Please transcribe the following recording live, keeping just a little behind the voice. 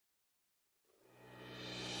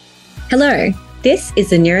Hello, this is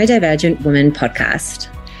the Neurodivergent Woman podcast.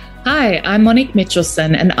 Hi, I'm Monique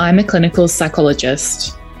Mitchelson and I'm a clinical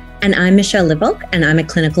psychologist. And I'm Michelle Livock and I'm a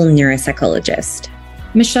clinical neuropsychologist.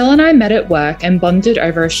 Michelle and I met at work and bonded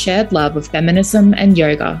over a shared love of feminism and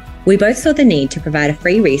yoga. We both saw the need to provide a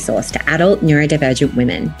free resource to adult neurodivergent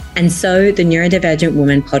women. And so the Neurodivergent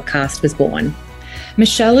Woman podcast was born.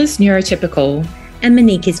 Michelle is neurotypical. And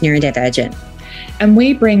Monique is neurodivergent. And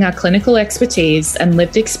we bring our clinical expertise and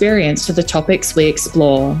lived experience to the topics we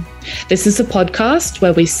explore. This is a podcast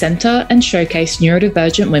where we centre and showcase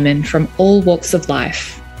neurodivergent women from all walks of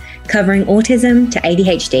life. Covering autism to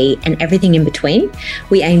ADHD and everything in between,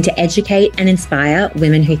 we aim to educate and inspire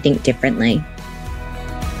women who think differently.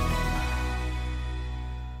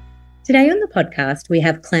 Today on the podcast, we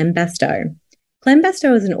have Clem Bastow. Clem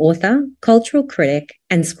Bastow is an author, cultural critic,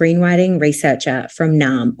 and screenwriting researcher from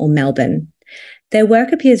Naarm or Melbourne. Their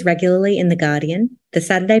work appears regularly in The Guardian, The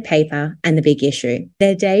Saturday Paper, and The Big Issue.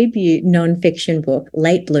 Their debut non-fiction book,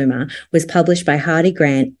 Late Bloomer, was published by Hardy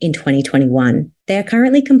Grant in 2021. They are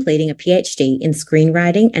currently completing a PhD in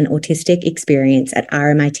screenwriting and autistic experience at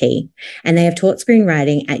RMIT, and they have taught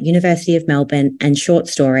screenwriting at University of Melbourne and short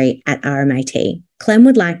story at RMIT. Clem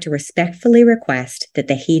would like to respectfully request that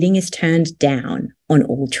the heating is turned down on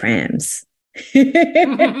all trams.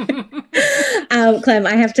 Clem,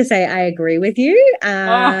 I have to say I agree with you.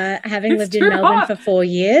 Having lived in Melbourne for 4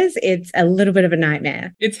 years, it's a little bit of a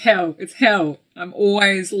nightmare. It's hell. I'm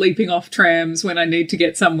always leaping off trams when I need to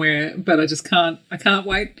get somewhere, but I just can't. I can't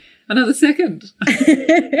wait another second.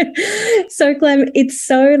 So, Clem, it's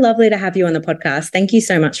so lovely to have you on the podcast. Thank you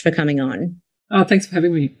so much for coming on. Oh, thanks for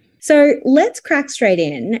having me. So let's crack straight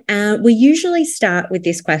in. We usually start with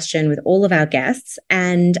this question with all of our guests,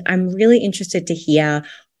 and I'm really interested to hear,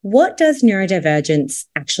 what does neurodivergence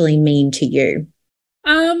actually mean to you?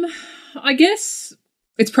 I guess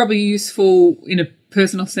it's probably useful in a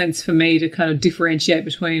personal sense for me to kind of differentiate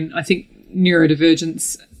between, I think,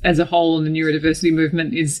 neurodivergence as a whole and the neurodiversity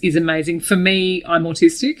movement is amazing. For me, I'm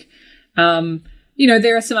autistic.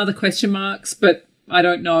 There are some other question marks, but I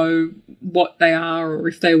don't know what they are or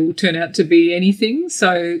if they will turn out to be anything.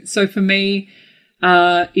 So for me,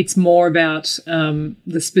 it's more about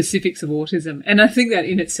the specifics of autism. And I think that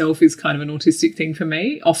in itself is kind of an autistic thing for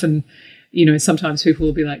me. Often, sometimes people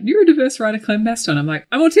will be like, neurodiverse writer Clem Bastow. And I'm like,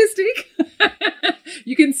 I'm autistic.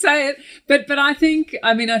 You can say it. But I think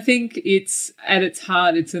it's at its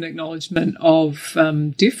heart, it's an acknowledgement of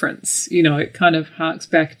difference. It kind of harks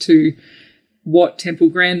back to what Temple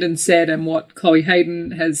Grandin said and what Chloe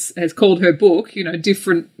Hayden has called her book,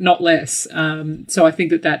 different, not less. So I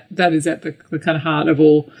think that is at the kind of heart of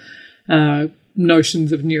all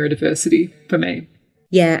notions of neurodiversity for me.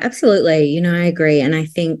 Yeah, absolutely. I agree. And I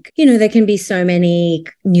think, there can be so many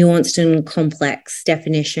nuanced and complex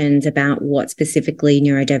definitions about what specifically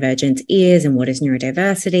neurodivergence is and what is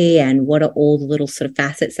neurodiversity and what are all the little sort of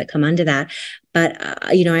facets that come under that. But,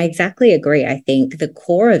 I exactly agree. I think the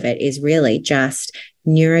core of it is really just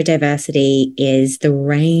neurodiversity is the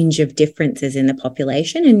range of differences in the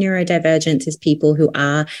population, and neurodivergence is people who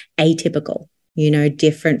are atypical,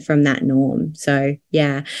 different from that norm. So,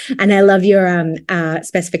 yeah. And I love your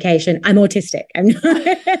specification. I'm autistic. I'm not.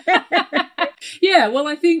 Yeah, well,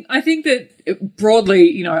 I think that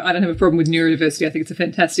broadly, I don't have a problem with neurodiversity. I think it's a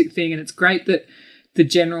fantastic thing, and it's great that the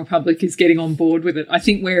general public is getting on board with it. I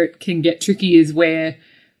think where it can get tricky is where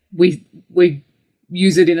we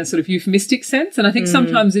use it in a sort of euphemistic sense, and I think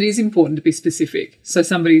sometimes it is important to be specific. So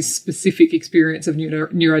somebody's specific experience of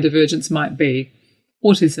neurodivergence might be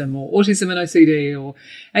autism or autism and OCD or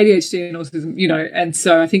ADHD and autism, and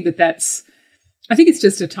so I think I think it's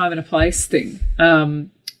just a time and a place thing.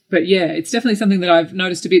 But yeah, it's definitely something that I've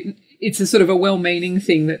noticed a bit. It's a sort of a well-meaning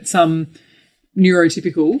thing that some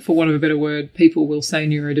neurotypical, for want of a better word, people will say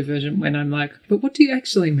neurodivergent when I'm like, but what do you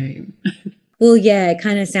actually mean? Well, yeah, it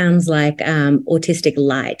kind of sounds like autistic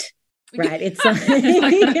light. Right. It's like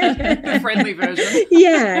the friendly version.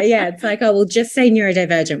 Yeah. It's like, we'll just say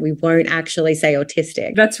neurodivergent. We won't actually say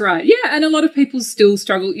autistic. That's right. Yeah. And a lot of people still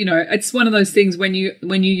struggle. It's one of those things when you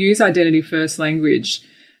use identity first language,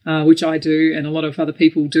 which I do and a lot of other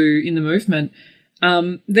people do in the movement,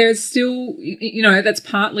 there's still, that's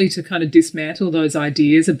partly to kind of dismantle those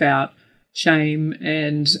ideas about shame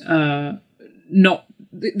and not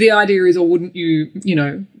the idea is, or wouldn't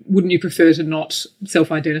you prefer to not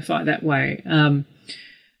self-identify that way?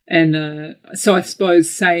 So I suppose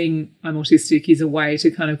saying I'm autistic is a way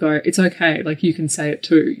to kind of go, it's okay, like you can say it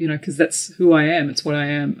too, because that's who I am, it's what I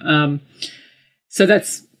am. So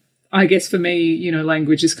that's, I guess for me,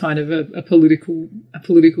 language is kind of a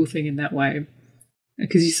political thing in that way,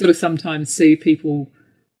 because you sort of sometimes see people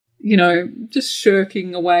just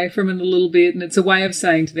shirking away from it a little bit. And it's a way of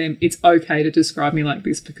saying to them, it's okay to describe me like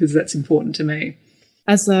this because that's important to me.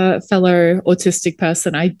 As a fellow autistic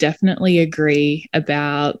person, I definitely agree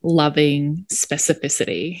about loving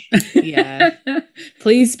specificity. Yeah.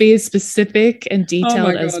 Please be as specific and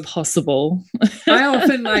detailed as possible. I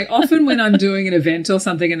often when I'm doing an event or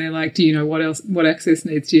something and they're like, do you know what access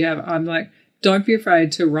needs do you have? I'm like, don't be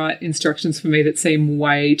afraid to write instructions for me that seem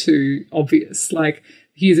way too obvious. Like,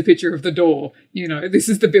 here's a picture of the door, this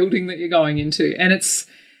is the building that you're going into. And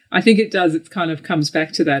I think it kind of comes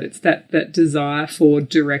back to that. It's that desire for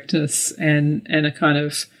directness and a kind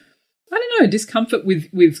of, I don't know, discomfort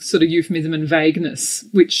with sort of euphemism and vagueness,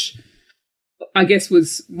 which I guess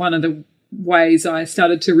was one of the ways I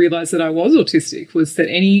started to realize that I was autistic, was that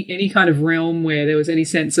any kind of realm where there was any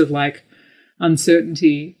sense of like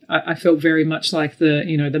uncertainty, I felt very much like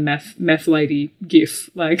the math lady gif,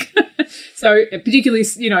 like. So particularly,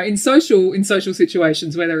 in social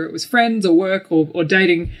situations, whether it was friends or work or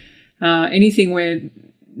dating, anything where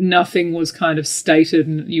nothing was kind of stated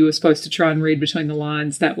and you were supposed to try and read between the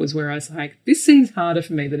lines, that was where I was like, this seems harder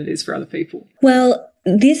for me than it is for other people. Well,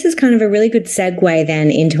 this is kind of a really good segue then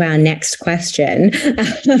into our next question,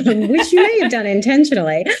 which you may have done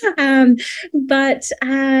intentionally. But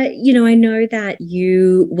I know that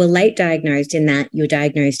you were late diagnosed in that you were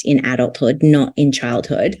diagnosed in adulthood, not in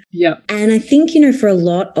childhood. Yeah. And I think, for a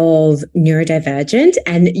lot of neurodivergent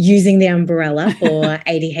and using the umbrella for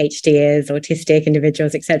ADHDers, autistic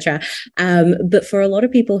individuals, etc. But for a lot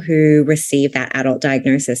of people who receive that adult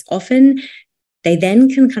diagnosis, often they then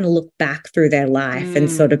can kind of look back through their life and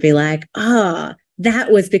sort of be like, that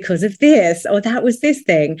was because of this, or that was this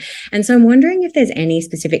thing. And so I'm wondering if there's any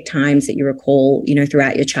specific times that you recall,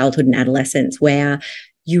 throughout your childhood and adolescence where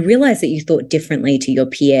you realized that you thought differently to your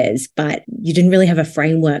peers, but you didn't really have a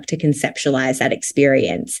framework to conceptualize that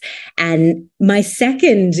experience. And my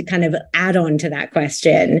second kind of add-on to that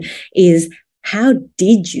question is, how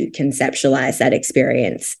did you conceptualize that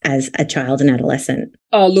experience as a child and adolescent?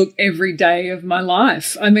 Oh, look, every day of my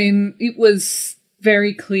life. I mean, it was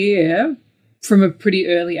very clear from a pretty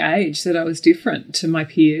early age that I was different to my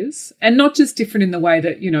peers, and not just different in the way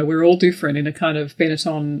that, we're all different in a kind of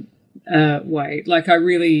Benetton way. Like,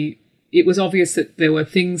 it was obvious that there were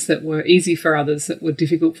things that were easy for others that were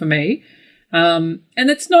difficult for me. And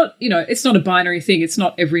it's not, it's not a binary thing. It's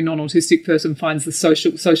not every non-autistic person finds the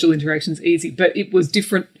social interactions easy, but it was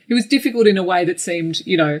different. It was difficult in a way that seemed,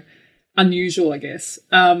 unusual, I guess.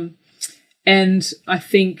 And I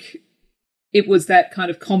think it was that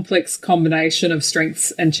kind of complex combination of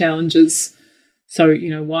strengths and challenges. So,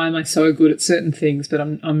 why am I so good at certain things, but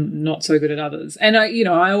I'm not so good at others? And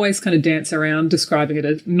I always kind of dance around describing it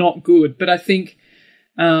as not good, but I think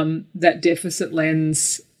that deficit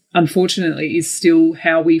lens, unfortunately, is still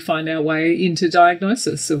how we find our way into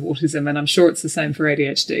diagnosis of autism. And I'm sure it's the same for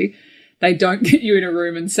ADHD. They don't get you in a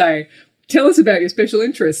room and say, tell us about your special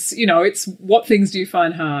interests. It's what things do you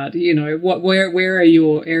find hard? Where are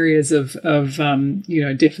your areas of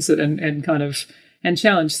deficit and kind of and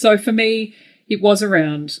challenge? So for me, it was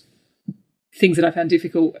around things that I found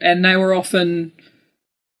difficult, and they were often,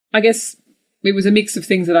 I guess, it was a mix of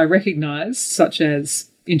things that I recognised, such as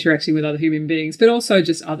interacting with other human beings, but also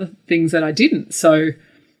just other things that I didn't. So,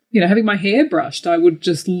 having my hair brushed, I would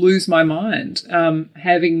just lose my mind.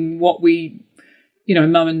 Having what we,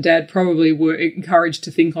 mum and dad probably were encouraged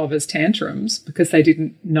to think of as tantrums because they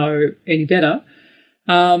didn't know any better.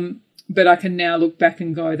 But I can now look back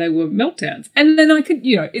and go, they were meltdowns. And then I could,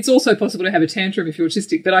 it's also possible to have a tantrum if you're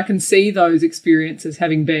autistic, but I can see those experiences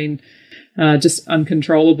having been just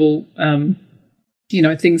uncontrollable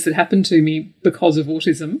things that happened to me because of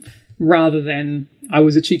autism, rather than I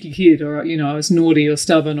was a cheeky kid or, I was naughty or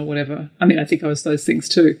stubborn or whatever. I mean, I think I was those things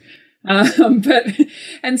too. So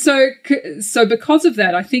because of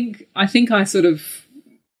that, I think I sort of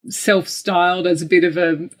self-styled as a bit of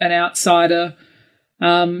an outsider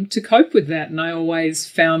to cope with that. And I always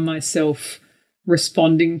found myself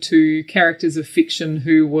responding to characters of fiction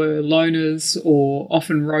who were loners or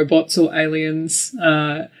often robots or aliens,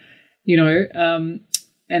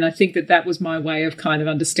 and I think that was my way of kind of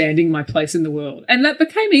understanding my place in the world. And that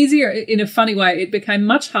became easier in a funny way. It became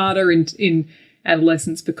much harder in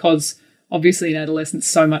adolescence because obviously in adolescence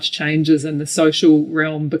so much changes and the social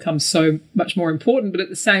realm becomes so much more important. But at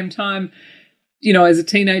the same time, as a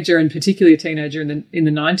teenager, and particularly a teenager in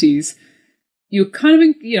the 90s, you're kind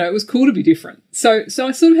of, it was cool to be different. So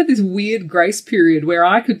I sort of had this weird grace period where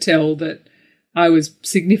I could tell that I was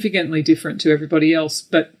significantly different to everybody else,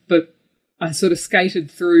 but I sort of skated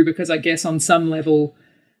through because I guess on some level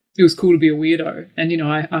it was cool to be a weirdo. And, you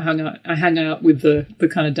know, I hung out with the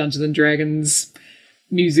kind of Dungeons and Dragons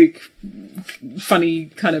music, funny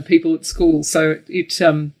kind of people at school. So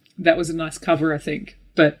that was a nice cover, I think.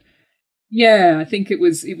 But yeah, I think it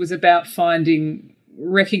was about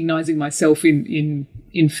recognizing myself in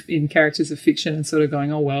characters of fiction and sort of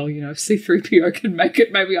going, oh, well, you know, if C-3PO can make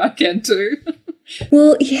it, maybe I can too.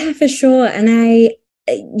 Well, yeah, for sure. And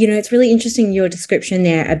it's really interesting, your description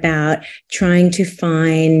there about trying to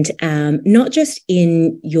find not just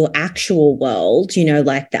in your actual world, you know,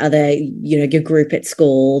 like the other, you know, your group at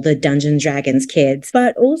school, the Dungeons and Dragons kids,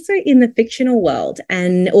 but also in the fictional world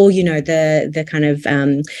or, you know, the kind of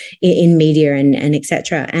in media and et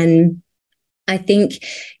cetera. And I think,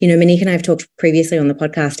 you know, Monique and I have talked previously on the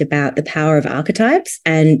podcast about the power of archetypes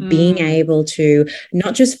and being able to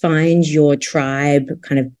not just find your tribe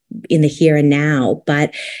kind of in the here and now,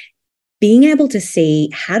 but being able to see,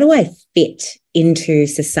 how do I fit into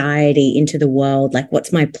society, into the world? Like,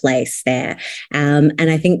 what's my place there? And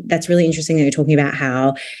I think that's really interesting that you're talking about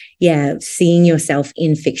how, yeah, seeing yourself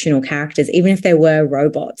in fictional characters, even if they were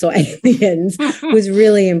robots or aliens, was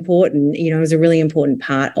really important. You know, it was a really important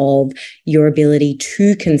part of your ability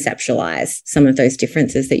to conceptualize some of those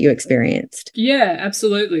differences that you experienced. Yeah,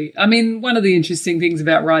 absolutely. I mean, one of the interesting things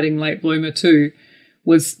about writing Late Bloomer too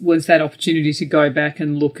was that opportunity to go back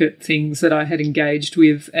and look at things that I had engaged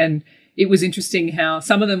with. And it was interesting how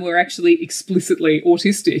some of them were actually explicitly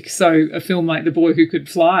autistic. So a film like The Boy Who Could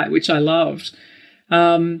Fly, which I loved,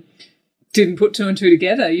 didn't put two and two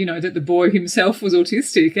together, you know, that the boy himself was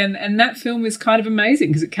autistic. And that film is kind of amazing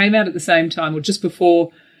because it came out at the same time or just before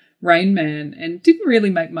Rain Man and didn't really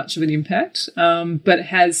make much of an impact, but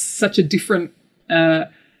has such a different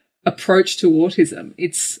approach to autism.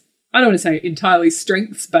 It's, I don't want to say entirely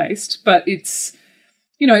strengths-based, but it's,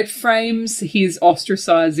 you know, it frames his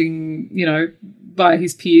ostracizing, you know, by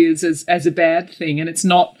his peers as a bad thing. And it's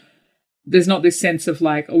not, there's not this sense of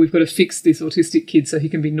like, oh, we've got to fix this autistic kid so he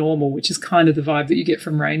can be normal, which is kind of the vibe that you get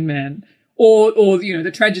from Rain Man. Or you know, the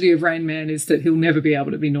tragedy of Rain Man is that he'll never be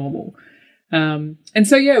able to be normal. And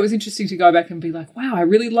so, yeah, it was interesting to go back and be like, wow, I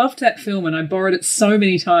really loved that film and I borrowed it so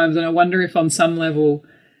many times. And I wonder if on some level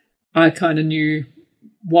I kind of knew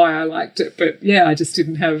why I liked it, but yeah, I just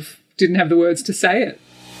didn't have the words to say it.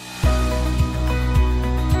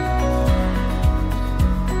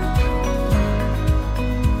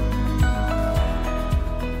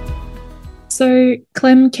 So,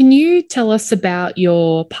 Clem, can you tell us about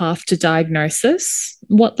your path to diagnosis?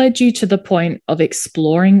 What led you to the point of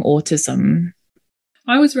exploring autism?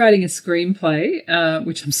 I was writing a screenplay,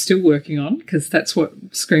 which I'm still working on because that's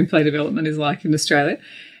what screenplay development is like in Australia.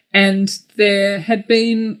 And there had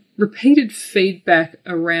been repeated feedback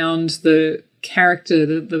around the character,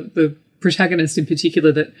 the protagonist in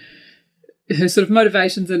particular, that her sort of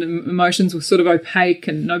motivations and emotions were sort of opaque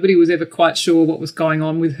and nobody was ever quite sure what was going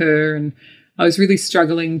on with her. And I was really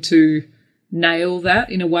struggling to nail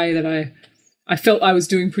that in a way that I felt I was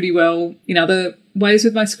doing pretty well in other ways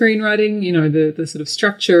with my screenwriting, you know, the sort of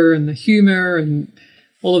structure and the humour and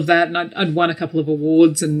all of that. And I'd won a couple of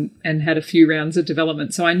awards and had a few rounds of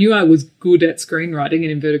development. So I knew I was good at screenwriting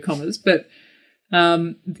in inverted commas. But,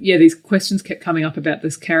 yeah, these questions kept coming up about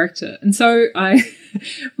this character. And so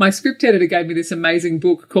my script editor gave me this amazing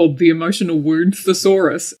book called The Emotional Wound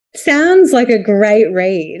Thesaurus. Sounds like a great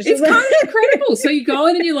read. It's kind of incredible. So you go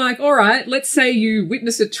in and you're like, all right, let's say you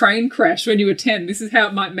witnessed a train crash when you were 10. This is how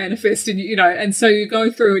it might manifest in, you know, and so you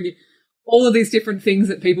go through and all of these different things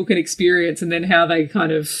that people can experience and then how they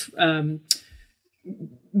kind of,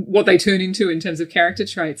 what they turn into in terms of character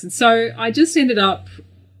traits. And so I just ended up,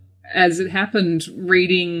 as it happened,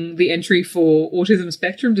 reading the entry for autism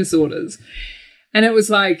spectrum disorders. And it was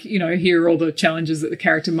like, you know, here are all the challenges that the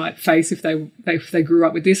character might face if they grew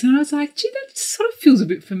up with this. And I was like, gee, that sort of feels a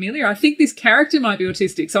bit familiar. I think this character might be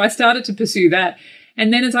autistic. So I started to pursue that.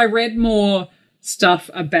 And then as I read more stuff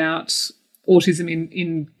about autism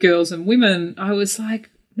in girls and women, I was like,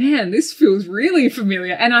 man, this feels really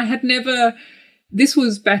familiar. And I had never, this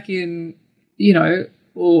was back in, you know,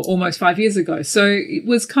 or almost 5 years ago. So it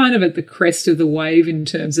was kind of at the crest of the wave in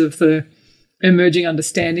terms of the emerging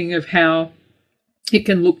understanding of how it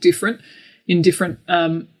can look different in different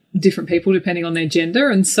people depending on their gender.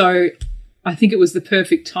 And so I think it was the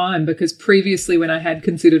perfect time because previously when I had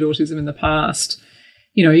considered autism in the past,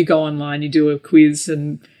 you know, you go online, you do a quiz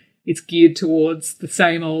and it's geared towards the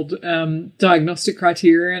same old diagnostic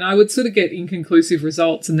criteria. And I would sort of get inconclusive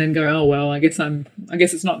results and then go, oh, well, I guess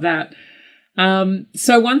it's not that.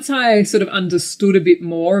 So once I sort of understood a bit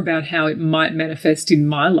more about how it might manifest in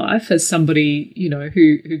my life as somebody, you know,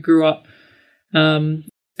 who grew up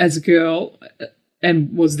as a girl,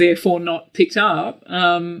 and was therefore not picked up,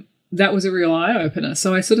 that was a real eye-opener.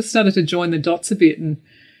 So I sort of started to join the dots a bit, and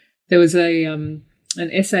there was an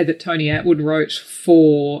essay that Tony Atwood wrote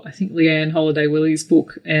for, I think, Leanne Holiday-Willie's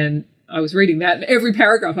book, and I was reading that, and every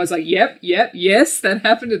paragraph I was like, yep, yes, that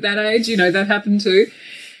happened at that age, that happened too.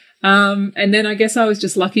 And then I guess I was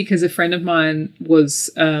just lucky because a friend of mine was,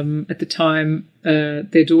 at the time,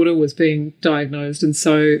 their daughter was being diagnosed, and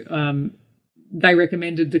so they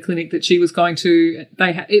recommended the clinic that she was going to.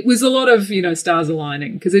 It was a lot of, stars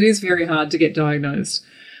aligning, because it is very hard to get diagnosed.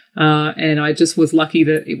 And I just was lucky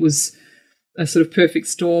that it was a sort of perfect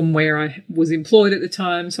storm where I was employed at the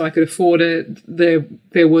time, so I could afford it.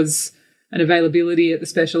 There was an availability at the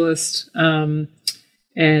specialist. So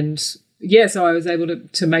I was able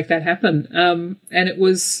to make that happen. And it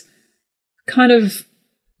was kind of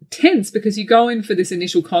tense because you go in for this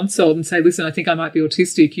initial consult and say, listen, I think I might be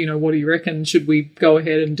autistic. What do you reckon? Should we go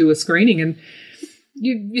ahead and do a screening? And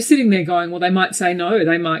you're sitting there going, well, they might say no.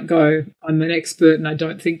 They might go, I'm an expert and I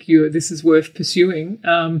don't think this is worth pursuing.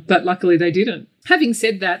 But luckily they didn't. Having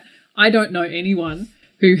said that, I don't know anyone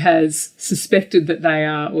who has suspected that they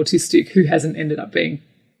are autistic who hasn't ended up being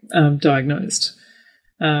diagnosed.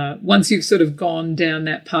 Once you've sort of gone down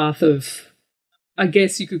that path of, I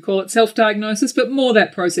guess you could call it self-diagnosis, but more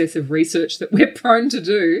that process of research that we're prone to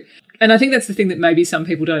do. And I think that's the thing that maybe some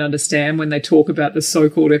people don't understand when they talk about the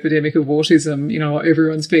so-called epidemic of autism,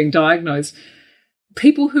 everyone's being diagnosed.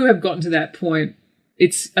 People who have gotten to that point,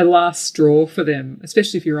 it's a last straw for them,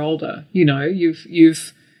 especially if you're older.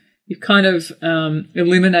 You've kind of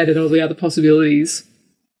eliminated all the other possibilities.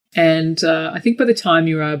 And I think by the time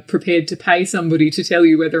you are prepared to pay somebody to tell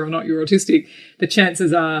you whether or not you're autistic, the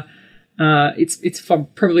chances are it's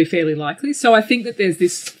probably fairly likely. So I think that there's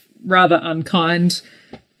this rather unkind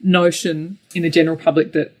notion in the general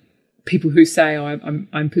public that people who say,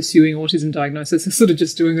 I'm pursuing autism diagnosis are sort of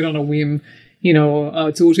just doing it on a whim, or, oh,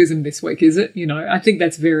 it's autism this week, is it? I think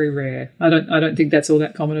that's very rare. I don't think that's all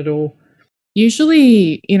that common at all.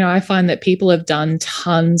 Usually, I find that people have done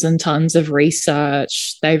tons and tons of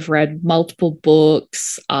research. They've read multiple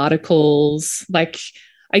books, articles.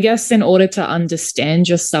 I guess in order to understand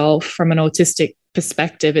yourself from an autistic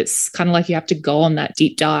perspective, it's kind of like you have to go on that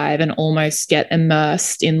deep dive and almost get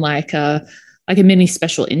immersed in like a mini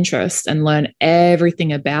special interest and learn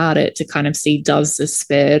everything about it to kind of see, does this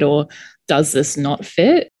fit or does this not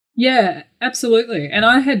fit? Yeah, absolutely. And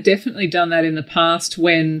I had definitely done that in the past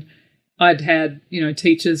when I'd had,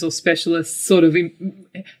 teachers or specialists sort of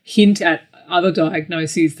hint at other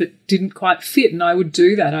diagnoses that didn't quite fit, and I would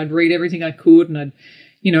do that. I'd read everything I could, and I'd,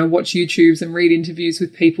 watch YouTubes and read interviews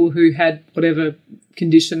with people who had whatever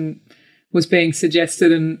condition was being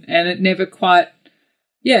suggested, and it never quite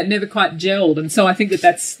gelled. And so I think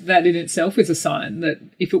that in itself is a sign that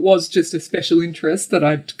if it was just a special interest that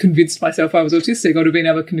I'd convinced myself I was autistic, I'd have been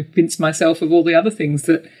able to convince myself of all the other things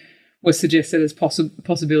that were suggested as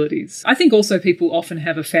possibilities. I think also people often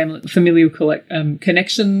have a familial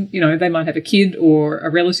connection. They might have a kid or a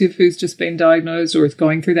relative who's just been diagnosed or is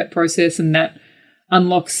going through that process, and that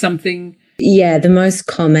unlocks something. Yeah, the most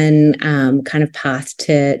common kind of path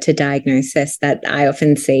to diagnosis that I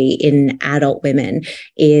often see in adult women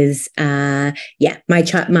is, my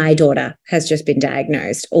daughter has just been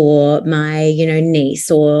diagnosed, or my, niece,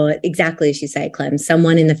 or exactly as you say, Clem,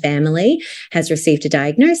 someone in the family has received a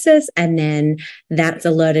diagnosis, and then that's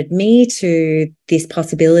alerted me to this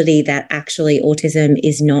possibility that actually autism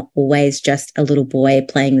is not always just a little boy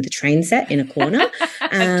playing with a train set in a corner.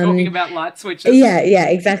 Talking about light switches. Yeah,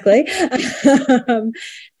 exactly.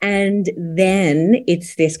 And then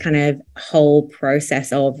it's this kind of whole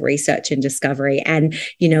process of research and discovery. And,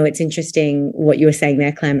 it's interesting what you were saying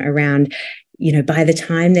there, Clem, around, by the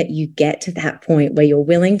time that you get to that point where you're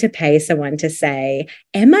willing to pay someone to say,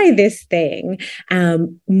 am I this thing?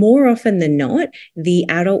 More often than not, the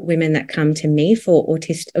adult women that come to me for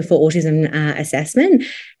autism assessment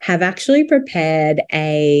have actually prepared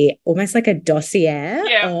almost like a dossier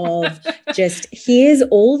of just, here's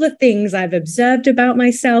all the things I've observed about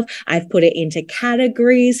myself. I've put it into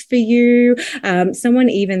categories for you. Someone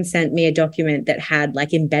even sent me a document that had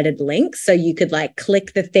like embedded links, so you could like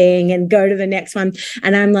click the thing and go to the next one.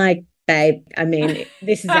 And I'm like, babe,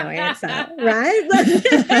 this is our answer, right?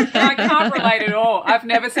 I can't relate at all. I've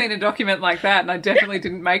never seen a document like that, and I definitely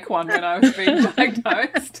didn't make one when I was being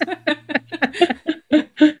diagnosed.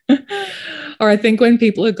 Or I think when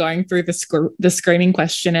people are going through the screening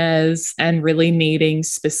questionnaires and really needing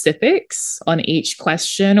specifics on each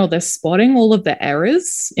question, or they're spotting all of the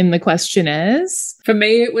errors in the questionnaires, For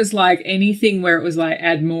me, it was like anything where it was like,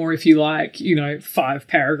 add more if you like, 5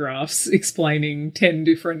 paragraphs explaining 10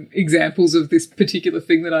 different examples of this particular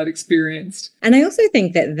thing that I'd experienced. And I also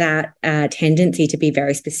think that tendency to be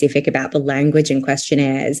very specific about the language in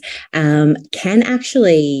questionnaires can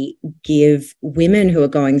actually give women who are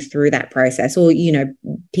going through that process, or,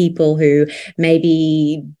 people who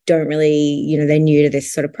maybe don't really, they're new to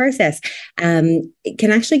this sort of process, it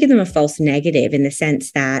can actually give them a false negative, in the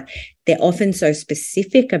sense that they're often so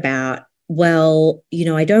specific about, well,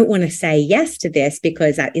 I don't want to say yes to this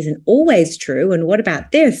because that isn't always true. And what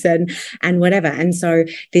about this? And whatever. And so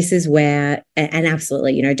this is where, and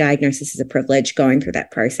absolutely, diagnosis is a privilege. Going through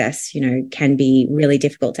that process, can be really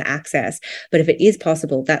difficult to access. But if it is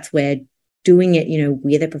possible, that's where doing it,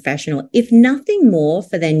 with a professional, if nothing more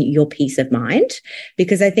for then your peace of mind.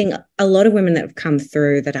 Because I think a lot of women that have come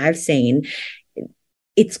through that I've seen,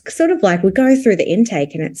 it's sort of like we go through the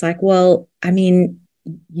intake and it's like, well, I mean,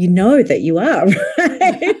 that you are,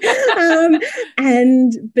 right?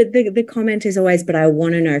 But the comment is always, but I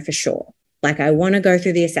want to know for sure. Like, I want to go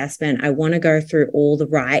through the assessment. I want to go through all the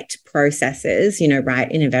right processes,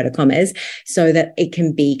 right, in inverted commas, so that it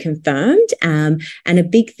can be confirmed. And a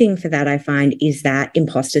big thing for that, I find, is that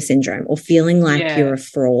imposter syndrome, or feeling like you're a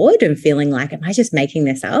fraud and feeling like, am I just making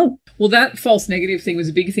this up? Well, that false negative thing was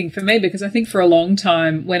a big thing for me, because I think for a long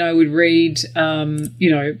time when I would read, are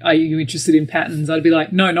you interested in patterns? I'd be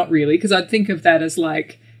like, no, not really, because I'd think of that as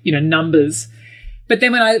like, numbers. But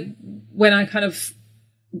then when I kind of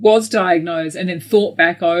was diagnosed and then thought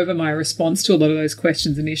back over my response to a lot of those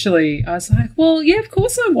questions initially, I was like, well, yeah, of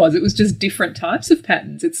course I was. It was just different types of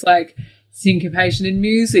patterns. It's like syncopation in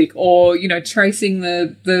music, or, tracing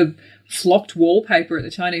the flocked wallpaper at the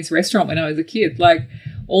Chinese restaurant when I was a kid. Like,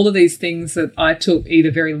 all of these things that I took either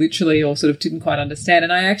very literally or sort of didn't quite understand.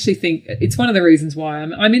 And I actually think it's one of the reasons why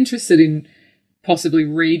I'm interested in possibly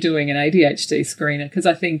redoing an ADHD screener, because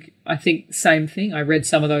I think same thing. I read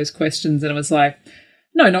some of those questions and I was like,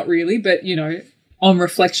 no, not really. But, on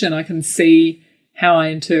reflection, I can see how I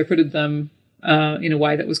interpreted them in a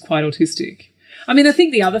way that was quite autistic. I mean, I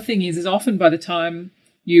think the other thing is often by the time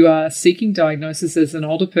you are seeking diagnosis as an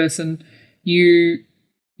older person, you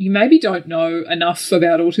maybe don't know enough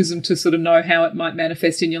about autism to sort of know how it might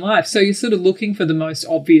manifest in your life. So you're sort of looking for the most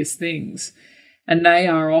obvious things. And they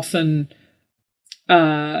are often,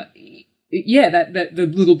 that the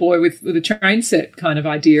little boy with a train set kind of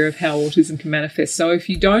idea of how autism can manifest. So if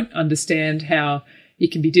you don't understand how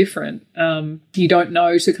it can be different, you don't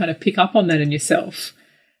know to kind of pick up on that in yourself.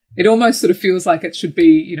 It almost sort of feels like it should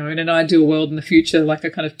be, in an ideal world in the future, like a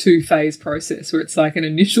kind of 2-phase process where it's like an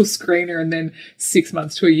initial screener and then 6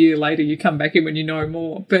 months to a year later you come back in when you know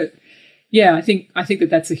more. But yeah, I think that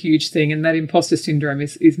that's a huge thing, and that imposter syndrome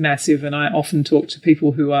is massive. And I often talk to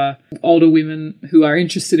people who are older women who are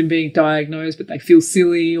interested in being diagnosed, but they feel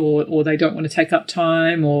silly, or they don't want to take up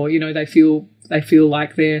time, or, they feel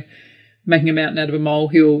like they're making a mountain out of a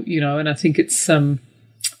molehill, and I think it's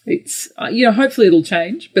hopefully it'll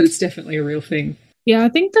change, but it's definitely a real thing. Yeah, I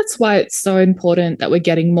think that's why it's so important that we're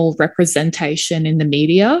getting more representation in the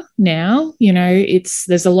media now.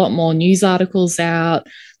 There's a lot more news articles out.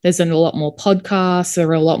 There's a lot more podcasts. There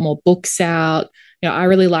are a lot more books out. I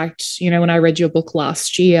really liked, when I read your book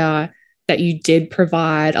last year, that you did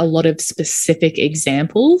provide a lot of specific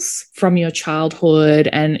examples from your childhood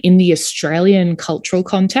and in the Australian cultural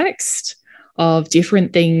context of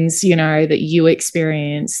different things, that you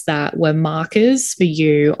experienced that were markers for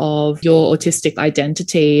you of your autistic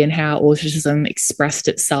identity and how autism expressed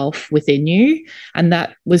itself within you. And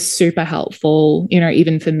that was super helpful,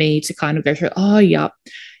 even for me to kind of go through, oh, yep,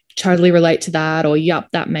 totally relate to that, or yep,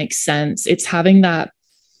 that makes sense. It's having that,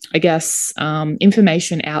 I guess,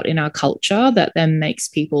 information out in our culture that then makes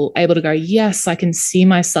people able to go, yes, I can see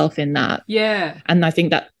myself in that. Yeah. And I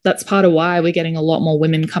think that's part of why we're getting a lot more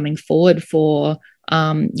women coming forward for,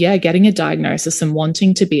 getting a diagnosis and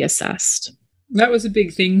wanting to be assessed. That was a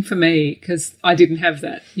big thing for me because I didn't have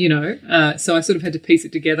that, so I sort of had to piece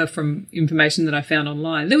it together from information that I found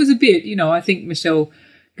online. There was a bit, I think Michelle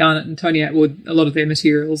Garnett and Tony Atwood, a lot of their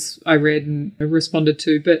materials I read and responded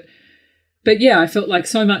to, But yeah, I felt like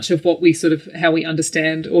so much of what we sort of, how we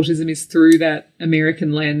understand autism is through that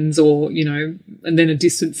American lens, or, and then a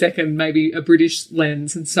distant second, maybe a British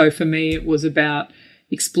lens. And so for me, it was about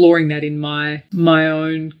exploring that in my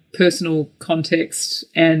own personal context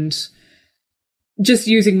and just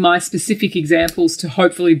using my specific examples to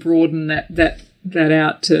hopefully broaden that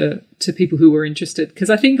out to people who were interested. Because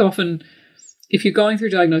I think often if you're going through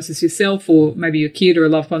diagnosis yourself, or maybe your kid or a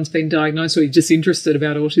loved one's been diagnosed, or you're just interested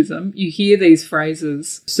about autism, you hear these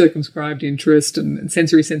phrases, circumscribed interest and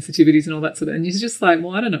sensory sensitivities and all that sort of, and you're just like,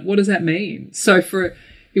 well, I don't know, what does that mean? So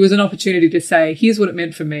it was an opportunity to say, here's what it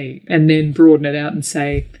meant for me, and then broaden it out and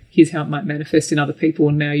say, here's how it might manifest in other people,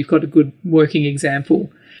 and now you've got a good working example.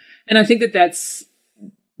 And I think that that's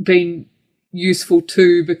been useful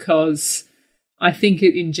too, because I think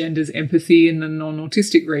it engenders empathy in the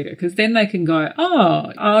non-autistic reader, because then they can go,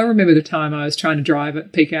 oh, I remember the time I was trying to drive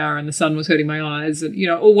at peak hour and the sun was hurting my eyes, and,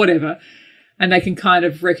 or whatever. And they can kind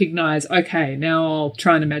of recognise, okay, now I'll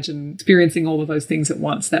try and imagine experiencing all of those things at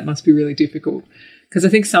once. That must be really difficult. Because I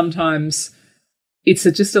think sometimes it's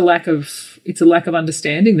just a lack of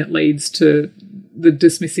understanding that leads to the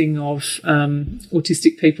dismissing of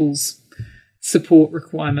autistic people's support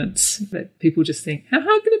requirements, that people just think, how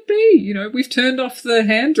hard can it be? We've turned off the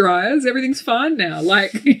hand dryers. Everything's fine now.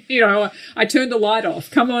 Like, I turned the light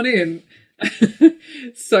off. Come on in.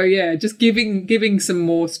 So, yeah, just giving some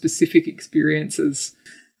more specific experiences,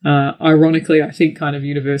 ironically, I think kind of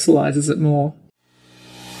universalizes it more.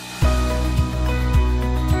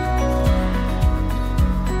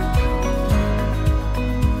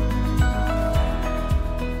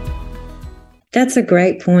 That's a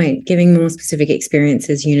great point. Giving more specific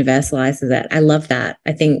experiences universalizes it. I love that.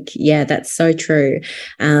 I think, yeah, that's so true.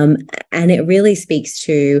 And it really speaks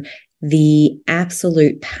to the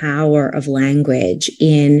absolute power of language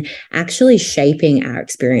in actually shaping our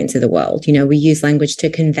experience of the world. We use language to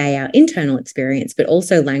convey our internal experience, but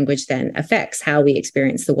also language then affects how we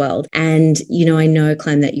experience the world. And, I know,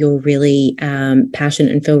 Clem, that you're really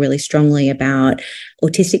passionate and feel really strongly about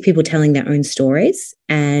autistic people telling their own stories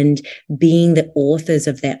and being the authors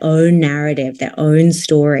of their own narrative, their own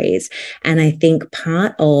stories. And I think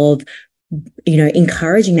part of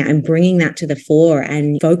encouraging that and bringing that to the fore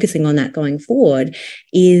and focusing on that going forward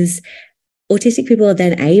is autistic people are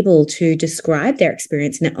then able to describe their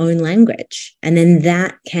experience in their own language. And then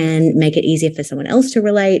that can make it easier for someone else to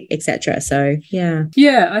relate, etc. So, yeah.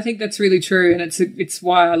 Yeah, I think that's really true. And it's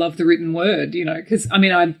why I love the written word, because,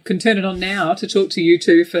 I can turn it on now to talk to you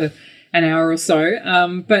two for an hour or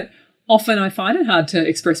so. But often I find it hard to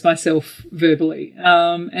express myself verbally.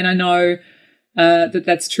 And I know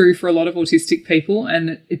that's true for a lot of autistic people,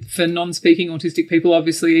 and for non-speaking autistic people,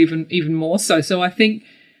 obviously even more so. So I think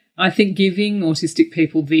giving autistic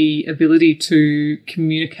people the ability to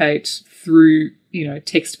communicate through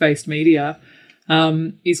text-based media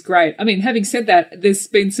is great. Having said that, there's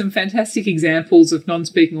been some fantastic examples of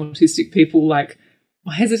non-speaking autistic people, like,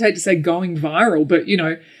 I hesitate to say going viral, but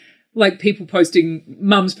like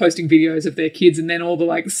mums posting videos of their kids, and then all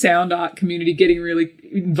the sound art community getting really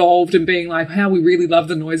involved and being like, how we really love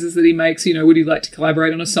the noises that he makes. Would he like to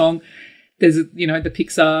collaborate on a song? There's, the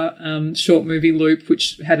Pixar short movie Loop,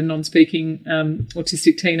 which had a non-speaking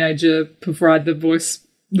autistic teenager provide the voice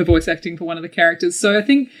acting for one of the characters. So I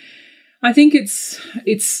think it's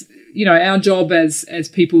our job as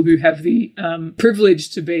people who have the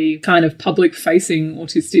privilege to be kind of public-facing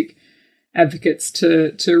autistic advocates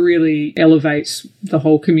to really elevate the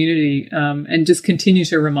whole community and just continue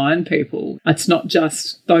to remind people it's not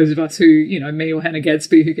just those of us who, me or Hannah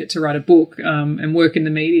Gadsby, who get to write a book and work in the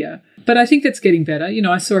media. But I think that's getting better.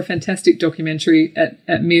 I saw a fantastic documentary at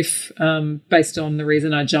MIF based on The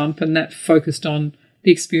Reason I Jump, and that focused on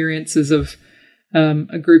the experiences of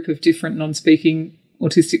a group of different non-speaking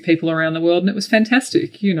autistic people around the world, and it was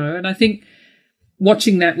fantastic, and I think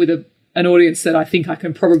watching that with an audience that I think I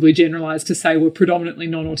can probably generalise to say were predominantly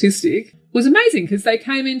non-autistic was amazing, because they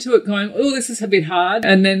came into it going, oh, this is a bit hard,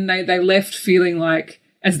 and then they left feeling like,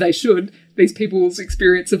 as they should, these people's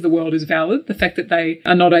experience of the world is valid. The fact that they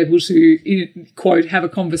are not able to, quote, have a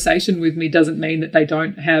conversation with me doesn't mean that they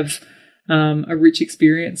don't have a rich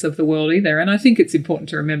experience of the world either. And I think it's important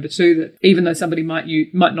to remember too that even though somebody might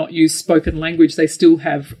not use spoken language, they still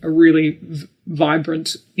have a really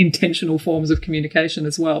vibrant, intentional forms of communication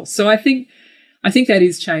as well. So I think that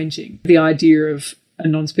is changing, the idea of a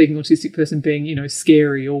non-speaking autistic person being,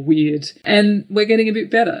 scary or weird. And we're getting a bit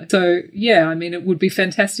better. So, yeah, it would be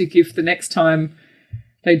fantastic if the next time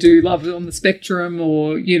they do Love on the Spectrum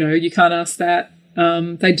or, You Can't Ask That,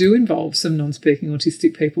 they do involve some non-speaking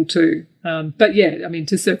autistic people too. But, yeah,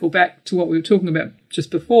 to circle back to what we were talking about just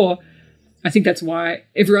before, I think that's why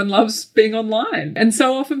everyone loves being online. And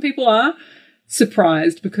so often people are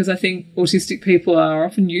surprised, because I think autistic people are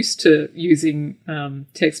often used to using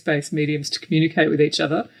text-based mediums to communicate with each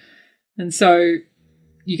other. And so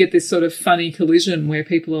you get this sort of funny collision where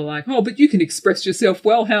people are like, oh, but you can express yourself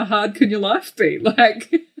well. How hard can your life be?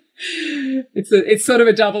 Like, it's sort of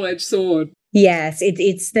a double-edged sword. Yes,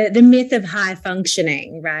 it's the myth of high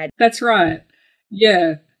functioning, right? That's right.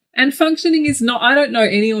 Yeah. And functioning is not, I don't know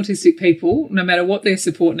any autistic people, no matter what their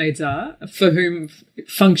support needs are, for whom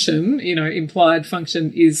function, implied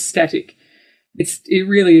function is static. It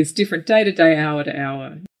really is different day to day, hour to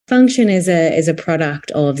hour. Function is a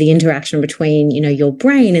product of the interaction between, your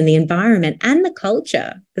brain and the environment and the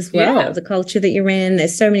culture as well, the culture that you're in.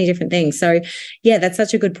 There's so many different things. So, yeah, that's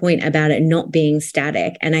such a good point about it not being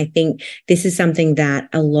static. And I think this is something that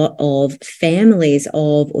a lot of families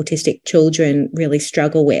of autistic children really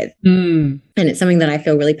struggle with. And it's something that I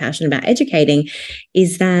feel really passionate about educating,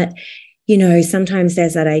 is that sometimes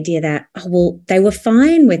there's that idea that, they were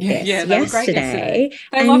fine with this yesterday.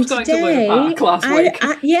 They loved going to Luna Park last week.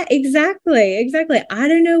 Yeah, exactly. I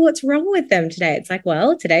don't know what's wrong with them today. It's like,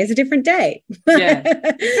 well, today's a different day. Yeah,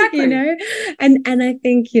 exactly. And I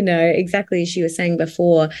think, exactly as she was saying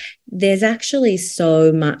before, there's actually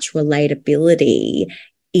so much relatability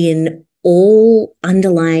in all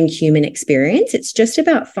underlying human experience. It's just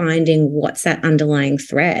about finding what's that underlying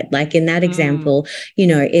thread. Like in that example,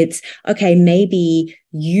 it's okay, maybe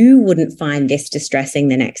you wouldn't find this distressing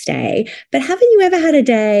the next day, but haven't you ever had a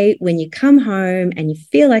day when you come home and you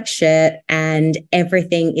feel like shit and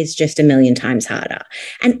everything is just a million times harder?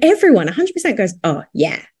 And everyone 100% goes, oh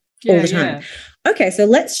yeah, all the time. Yeah. Okay, so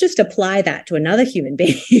let's just apply that to another human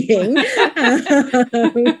being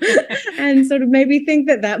and sort of maybe think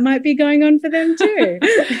that might be going on for them too.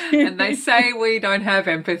 And they say we don't have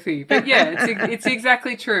empathy, but yeah, it's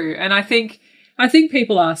exactly true. And I think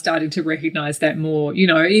people are starting to recognise that more,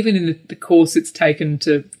 even in the course it's taken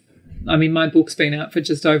to, my book's been out for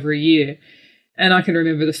just over a year, and I can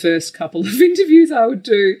remember the first couple of interviews I would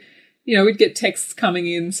do, we'd get texts coming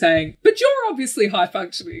in saying, but you're obviously high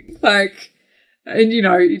functioning, and,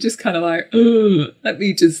 you just kind of like,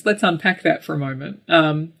 let's unpack that for a moment.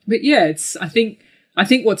 But yeah, I think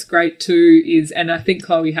what's great too is, and I think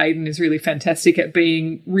Chloe Hayden is really fantastic at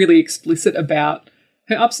being really explicit about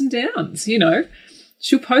her ups and downs,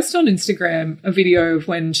 She'll post on Instagram a video of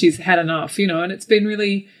when she's had enough, and it's been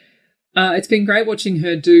really, it's been great watching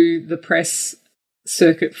her do the press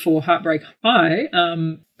circuit for Heartbreak High,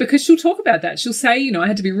 because she'll talk about that. She'll say, I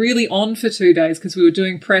had to be really on for 2 days because we were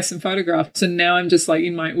doing press and photographs, and now I'm just like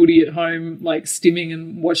in my Oodie at home, like stimming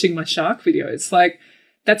and watching my shark videos. Like,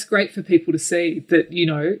 that's great for people to see that,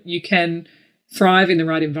 you can thrive in the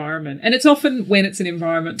right environment. And it's often when it's an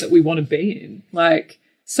environment that we want to be in.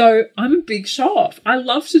 So I'm a big show off. I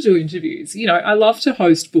love to do interviews. I love to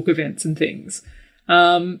host book events and things.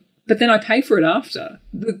 But then I pay for it after.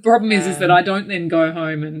 The problem is that I don't then go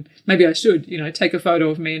home and maybe I should, take a photo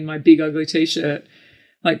of me in my big ugly T-shirt,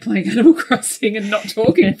 like playing Animal Crossing and not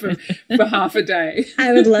talking for half a day.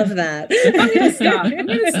 I would love that. I'm going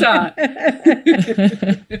to start.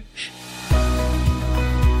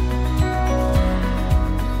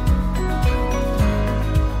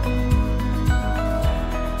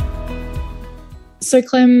 So,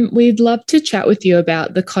 Clem, we'd love to chat with you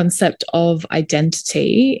about the concept of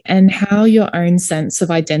identity and how your own sense of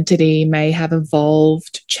identity may have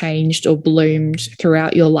evolved, changed, or bloomed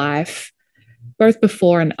throughout your life, both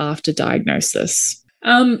before and after diagnosis.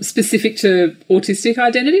 Specific to autistic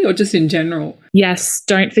identity or just in general? Yes,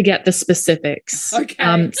 don't forget the specifics.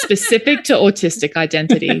 Okay. Specific to autistic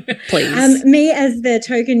identity, please. Me as the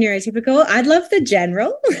token neurotypical, I'd love the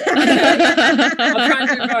general. I'll try and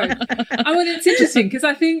do both. It's interesting because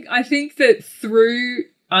I think that through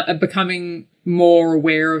becoming more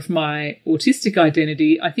aware of my autistic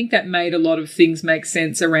identity, I think that made a lot of things make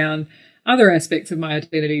sense around other aspects of my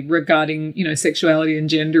identity regarding, sexuality and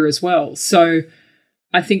gender as well. So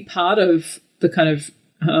I think part of the kind of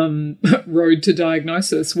road to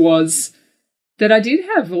diagnosis was that I did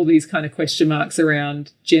have all these kind of question marks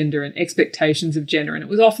around gender and expectations of gender. And it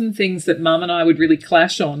was often things that Mum and I would really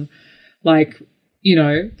clash on, like,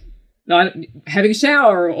 having a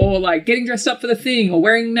shower or like getting dressed up for the thing or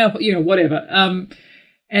wearing nail, whatever.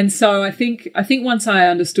 And so I think once I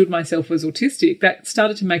understood myself as autistic, that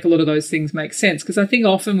started to make a lot of those things make sense. Because I think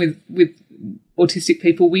often with autistic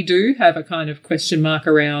people, we do have a kind of question mark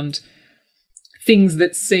around things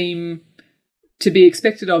that seem to be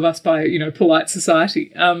expected of us by, polite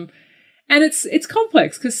society. And it's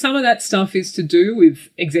complex because some of that stuff is to do with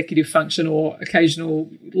executive function or occasional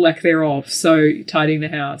lack thereof. So tidying the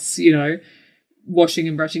house, washing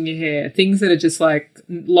and brushing your hair, things that are just like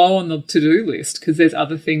low on the to-do list because there's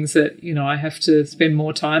other things that, I have to spend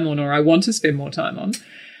more time on or I want to spend more time on.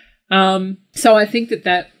 So I think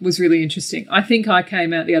that was really interesting. I think I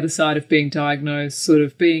came out the other side of being diagnosed sort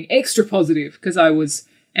of being extra positive because I was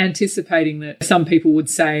anticipating that some people would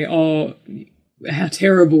say, oh, how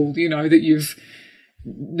terrible, that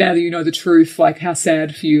now that you know the truth, like how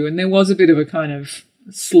sad for you. And there was a bit of a kind of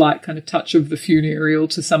slight kind of touch of the funereal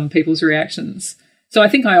to some people's reactions. So I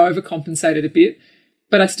think I overcompensated a bit,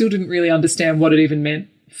 but I still didn't really understand what it even meant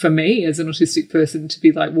for me as an autistic person to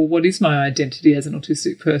be like, well, what is my identity as an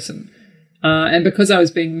autistic person? And because I was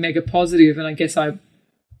being mega positive, and I guess I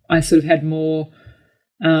sort of had more,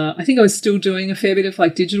 I think I was still doing a fair bit of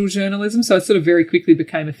like digital journalism. So it sort of very quickly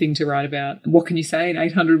became a thing to write about. What can you say in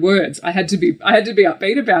 800 words? I had to be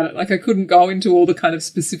upbeat about it. Like I couldn't go into all the kind of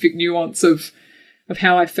specific nuance of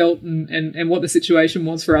how I felt and what the situation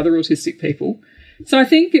was for other autistic people. So I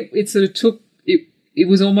think it sort of took, it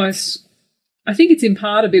was almost, I think it's in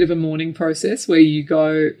part a bit of a mourning process where you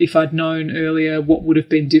go, if I'd known earlier, what would have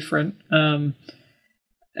been different?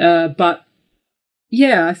 But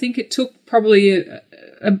yeah, I think it took probably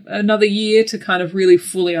another year to kind of really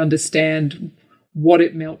fully understand what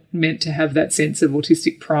it meant to have that sense of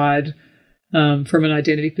autistic pride from an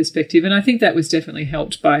identity perspective. And I think that was definitely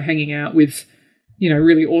helped by hanging out with,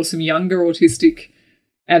 really awesome younger autistic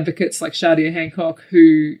advocates like Shadia Hancock,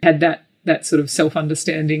 who had that sort of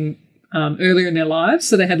self-understanding earlier in their lives.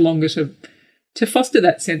 So they had longer to foster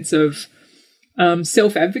that sense of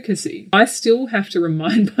self-advocacy. I still have to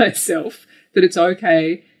remind myself that it's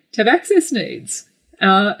okay to have access needs.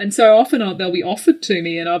 And so often they'll be offered to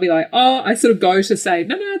me and I'll be like, I sort of go to say,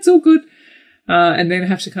 no, it's all good. And then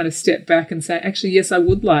have to kind of step back and say, actually, yes, I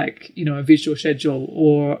would like, a visual schedule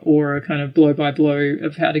or a kind of blow by blow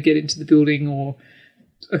of how to get into the building or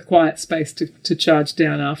a quiet space to charge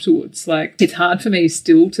down afterwards. Like, it's hard for me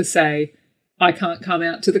still to say, I can't come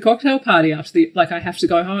out to the cocktail party I have to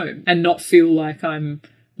go home and not feel like I'm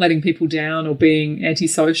letting people down or being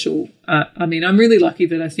antisocial. I mean, I'm really lucky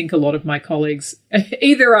that I think a lot of my colleagues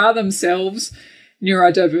either are themselves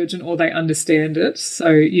neurodivergent or they understand it.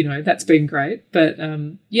 So, that's been great. But,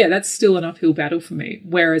 that's still an uphill battle for me.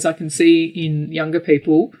 Whereas I can see in younger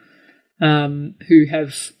people who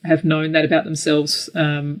have known that about themselves,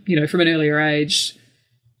 from an earlier age,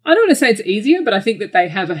 I don't want to say it's easier, but I think that they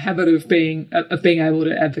have a habit of being able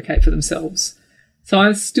to advocate for themselves. So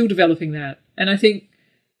I'm still developing that. And I think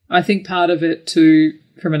part of it too,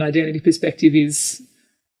 from an identity perspective, is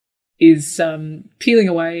peeling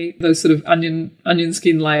away those sort of onion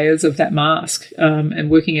skin layers of that mask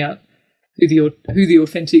and working out who the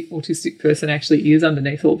authentic autistic person actually is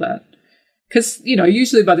underneath all that. Because,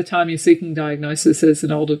 usually by the time you're seeking diagnosis as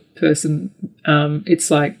an older person,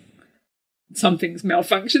 it's like something's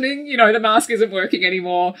malfunctioning, the mask isn't working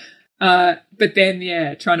anymore. But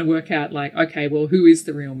then, trying to work out like, okay, well, who is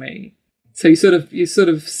the real me? So you sort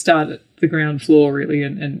of start at the ground floor really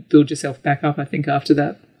and build yourself back up, I think, after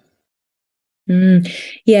that.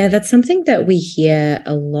 Yeah, that's something that we hear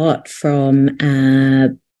a lot from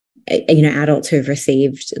adults who've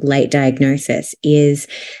received late diagnosis, is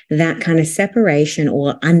that kind of separation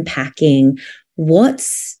or unpacking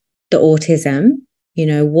what's the autism,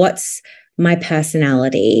 what's my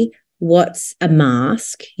personality, what's a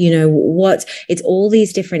mask, it's all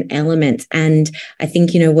these different elements. And I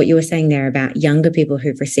think, what you were saying there about younger people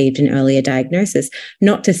who've received an earlier diagnosis,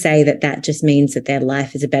 not to say that just means that their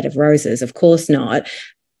life is a bed of roses, of course not.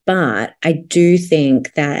 But I do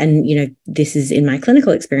think that, and, this is in my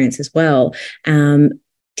clinical experience as well,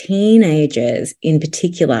 teenagers in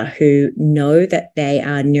particular who know that they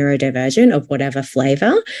are neurodivergent of whatever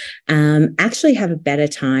flavor actually have a better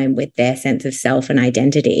time with their sense of self and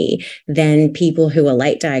identity than people who are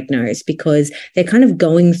late diagnosed, because they're kind of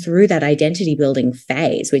going through that identity building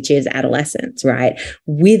phase, which is adolescence, right?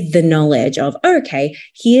 With the knowledge of, okay,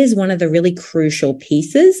 here's one of the really crucial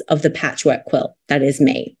pieces of the patchwork quilt that is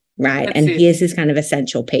me. Right. That's and it. Here's this kind of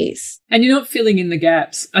essential piece. And you're not filling in the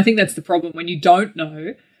gaps. I think that's the problem. When you don't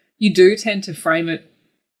know, you do tend to frame it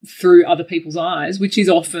through other people's eyes, which is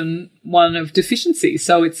often one of deficiency.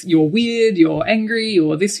 So it's you're weird, you're angry,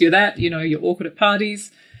 you're this, you're that, you're awkward at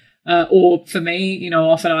parties. Or for me,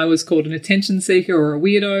 often I was called an attention seeker or a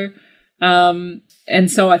weirdo.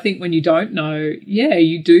 And so I think when you don't know,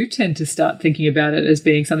 you do tend to start thinking about it as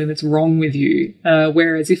being something that's wrong with you.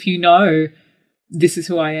 Whereas if you know, this is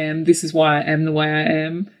who I am, this is why I am the way I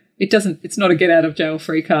am, it's not a get out of jail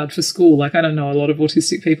free card for school. Like, I don't know a lot of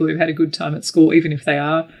autistic people who've had a good time at school, even if they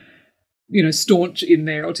are, staunch in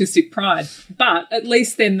their autistic pride. But at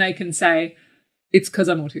least then they can say, it's because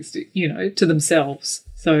I'm autistic, to themselves.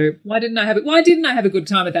 So why didn't I have a good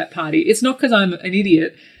time at that party? It's not because I'm an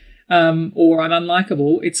idiot or I'm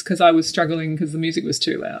unlikable. It's because I was struggling because the music was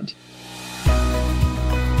too loud.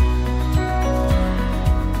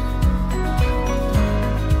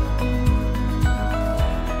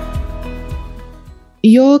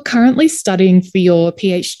 You're currently studying for your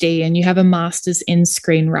PhD and you have a master's in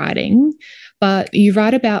screenwriting, but you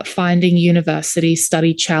write about finding university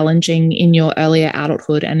study challenging in your earlier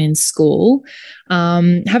adulthood and in school,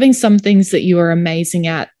 having some things that you were amazing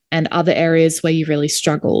at and other areas where you really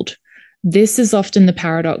struggled. This is often the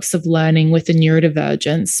paradox of learning with a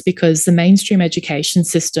neurodivergence because the mainstream education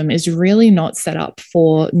system is really not set up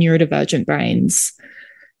for neurodivergent brains.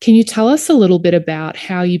 Can you tell us a little bit about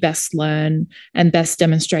how you best learn and best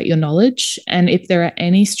demonstrate your knowledge, and if there are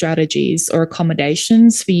any strategies or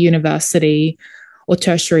accommodations for university or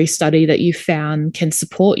tertiary study that you found can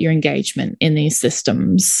support your engagement in these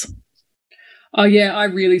systems? Oh, yeah, I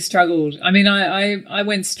really struggled. I mean, I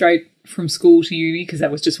went straight from school to uni because that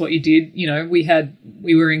was just what you did. You know,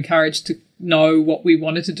 we were encouraged to know what we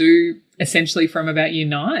wanted to do essentially from about year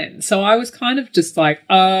 9. So I was kind of just like,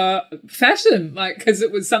 fashion, like, because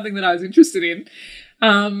it was something that I was interested in.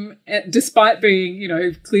 Despite being, you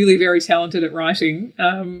know, clearly very talented at writing.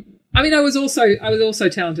 I mean, I was also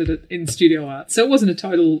talented in studio art. So it wasn't a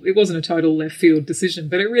total left field decision,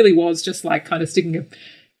 but it really was just like kind of sticking a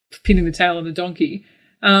pin in the tail on the donkey.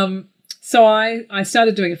 So I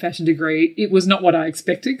started doing a fashion degree. It was not what I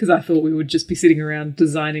expected because I thought we would just be sitting around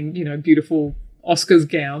designing, you know, beautiful Oscars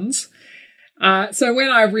gowns. So when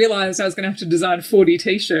I realised I was going to have to design 40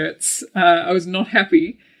 T-shirts, I was not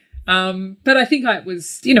happy. But I think it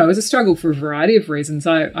was a struggle for a variety of reasons.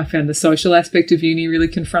 I found the social aspect of uni really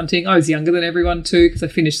confronting. I was younger than everyone too because I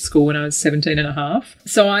finished school when I was 17 and a half.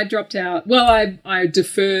 So I dropped out. Well, I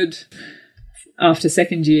deferred after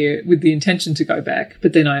second year with the intention to go back,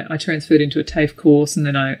 but then I transferred into a TAFE course and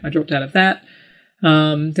then I dropped out of that.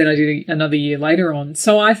 Then I did another year later on.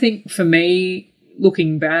 So I think for me,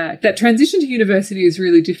 looking back, that transition to university is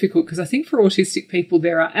really difficult because I think for autistic people,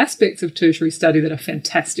 there are aspects of tertiary study that are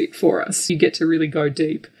fantastic for us. You get to really go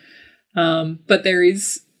deep. But there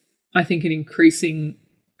is, I think, an increasing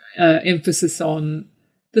emphasis on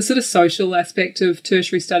the sort of social aspect of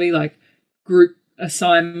tertiary study, like group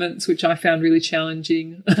assignments, which I found really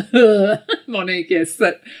challenging. Monique, yes,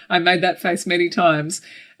 I made that face many times.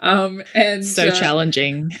 And so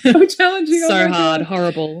challenging. So challenging. So hard,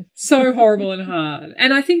 horrible. So horrible and hard.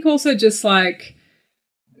 And I think also just like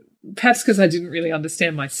perhaps because I didn't really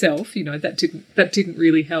understand myself, you know, that didn't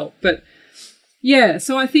really help. But yeah,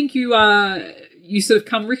 so I think you sort of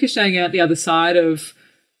come ricocheting out the other side of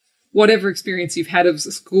whatever experience you've had of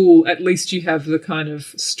school. At least you have the kind of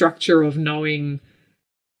structure of knowing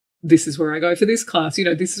this is where I go for this class, you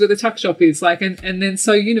know, this is where the tuck shop is, like, and then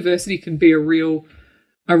so university can be a real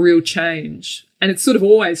change, and it's sort of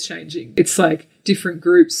always changing. It's like different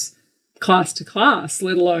groups, class to class,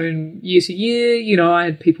 let alone year to year. You know, I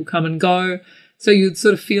had people come and go, so you'd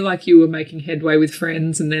sort of feel like you were making headway with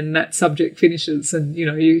friends, and then that subject finishes, and you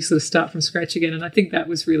know, you sort of start from scratch again. And I think that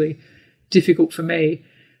was really difficult for me.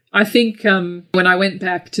 I think when I went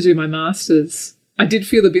back to do my master's, I did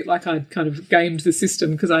feel a bit like I'd kind of gamed the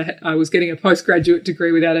system because I was getting a postgraduate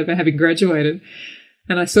degree without ever having graduated.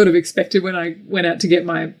 And I sort of expected when I went out to get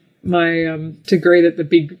my degree that the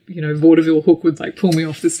big, you know, vaudeville hook would like pull me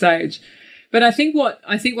off the stage. But I think what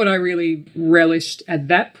I really relished at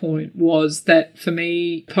that point was that for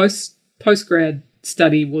me, postgrad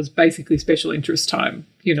study was basically special interest time.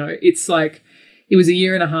 You know, it's like it was a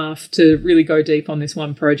year and a half to really go deep on this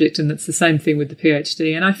one project, and it's the same thing with the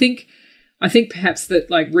PhD. And I think perhaps that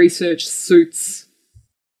like research suits.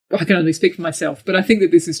 I can only speak for myself, but I think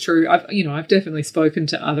that this is true. I've definitely spoken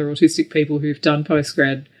to other autistic people who've done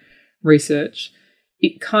postgrad research.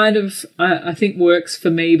 It kind of, I think, works for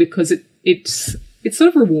me because it sort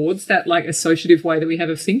of rewards that like associative way that we have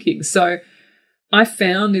of thinking. So I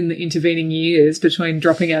found in the intervening years between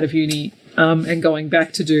dropping out of uni and going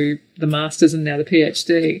back to do the master's and now the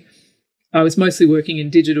PhD, I was mostly working in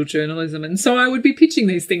digital journalism. And so I would be pitching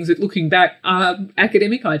these things that, looking back, are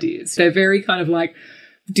academic ideas. They're very kind of like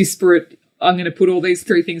disparate. I'm going to put all these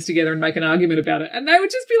three things together and make an argument about it. And they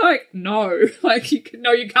would just be like, no, like, you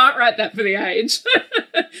can't write that for the age.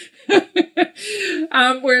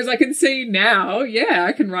 Whereas I can see now, yeah,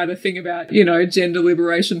 I can write a thing about, you know, gender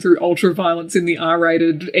liberation through ultra violence in the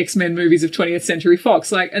R-rated X-Men movies of 20th Century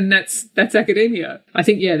Fox. Like, and that's academia. I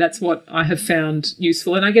think, yeah, that's what I have found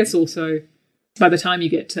useful. And I guess also by the time you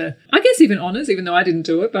get to, I guess even honours, even though I didn't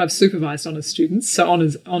do it, but I've supervised honours students. So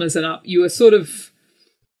honours and up, you are sort of,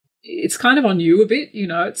 it's kind of on you a bit, you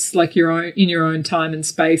know, it's like in your own time and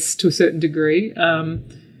space to a certain degree.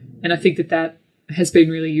 And I think that has been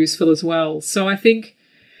really useful as well. So I think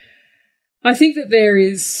that there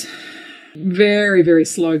is very, very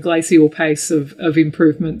slow glacial pace of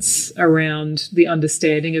improvements around the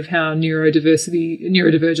understanding of how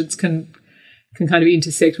neurodivergence can kind of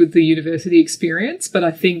intersect with the university experience. But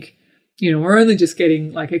I think, we're only just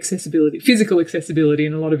getting like accessibility, physical accessibility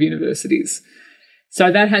in a lot of universities.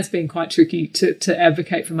 So that has been quite tricky to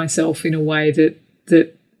advocate for myself in a way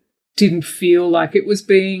that didn't feel like it was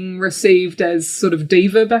being received as sort of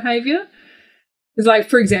diva behaviour. It's like,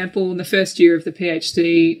 for example, in the first year of the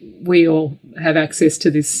PhD, we all have access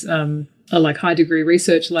to this like high degree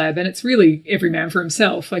research lab, and it's really every man for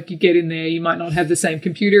himself. Like, you get in there, you might not have the same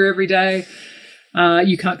computer every day.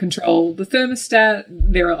 You can't control the thermostat.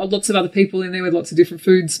 There are lots of other people in there with lots of different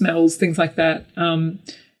food smells, things like that.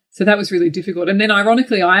 So that was really difficult. And then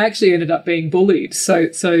ironically, I actually ended up being bullied.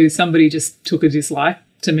 So somebody just took a dislike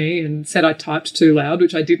to me and said I typed too loud,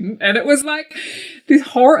 which I didn't. And it was like this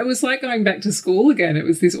horror. It was like going back to school again. It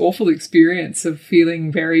was this awful experience of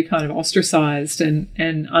feeling very kind of ostracized and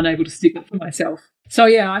unable to stick up for myself. So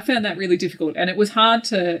yeah, I found that really difficult. And it was hard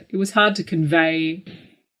to convey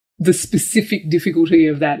the specific difficulty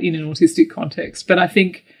of that in an autistic context. But I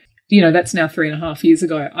think, that's now 3.5 years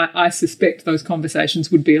ago. I suspect those conversations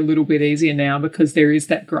would be a little bit easier now because there is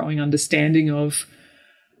that growing understanding of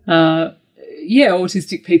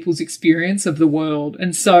autistic people's experience of the world.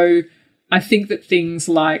 And so I think that things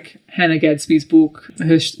like Hannah Gadsby's book,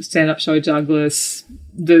 her stand-up show Douglas,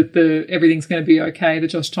 the Everything's Going to Be Okay, the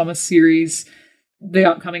Josh Thomas series, the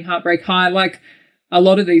upcoming Heartbreak High, like a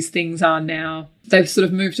lot of these things are now, they've sort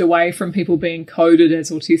of moved away from people being coded as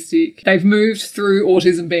autistic. They've moved through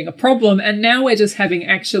autism being a problem, and now we're just having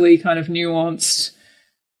actually kind of nuanced,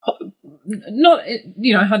 not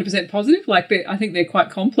 100% positive. Like, I think they're quite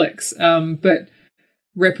complex, but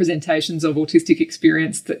representations of autistic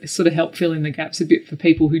experience that sort of help fill in the gaps a bit for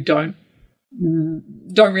people who don't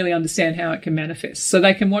really understand how it can manifest. So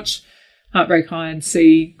they can watch Heartbreak High and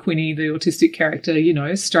see Quinny, the autistic character,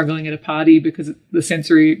 struggling at a party because the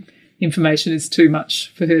sensory information is too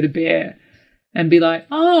much for her to bear, and be like,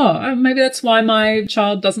 oh, maybe that's why my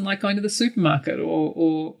child doesn't like going to the supermarket,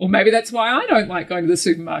 or maybe that's why I don't like going to the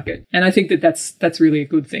supermarket. And I think that's really a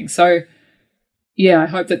good thing. So yeah, I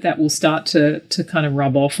hope that will start to kind of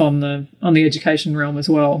rub off on the education realm as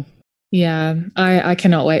well. Yeah, I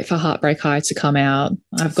cannot wait for Heartbreak High to come out.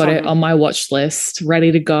 I've got it on my watch list,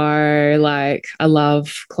 ready to go. Like, I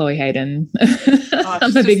love Chloe Hayden.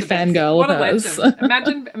 I'm a big fangirl of hers.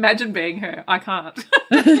 Imagine being her. I can't.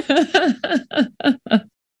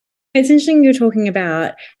 It's interesting you're talking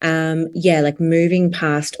about, like moving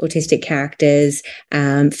past autistic characters,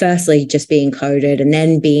 firstly just being coded and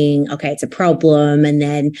then being, okay, it's a problem, and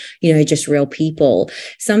then, just real people.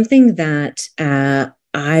 Something that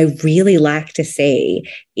I really like to see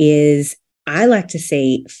is I like to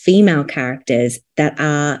see female characters that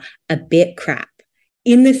are a bit crap,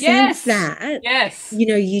 in the sense that,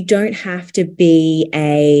 you don't have to be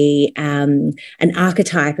an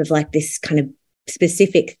archetype of like this kind of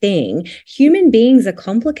specific thing. Human beings are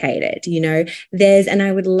complicated, and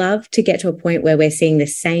I would love to get to a point where we're seeing the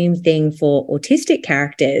same thing for autistic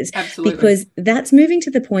characters. Absolutely. Because that's moving to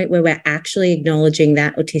the point where we're actually acknowledging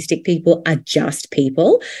that autistic people are just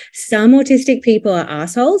people. Some autistic people are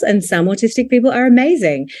assholes and some autistic people are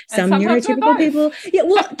amazing. Some neurotypical people,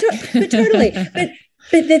 totally.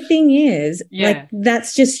 But the thing is, like,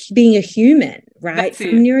 that's just being a human, right? Some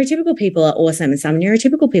neurotypical people are awesome and some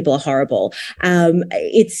neurotypical people are horrible.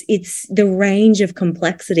 It's the range of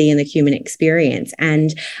complexity in the human experience.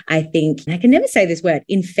 And I think, I can never say this word,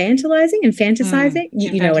 infantilizing,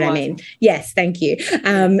 you know what I mean? Yes, thank you.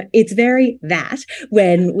 It's very that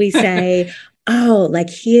when we say, oh, like,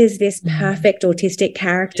 here's this perfect autistic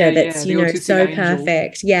character that's, so angel.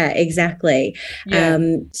 Perfect. Yeah, exactly.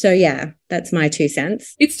 Yeah. That's my 2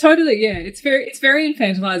 cents. It's totally, it's very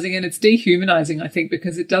infantilizing, and it's dehumanizing, I think,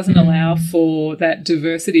 because it doesn't allow for that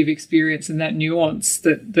diversity of experience and that nuance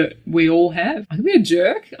that we all have. I can be a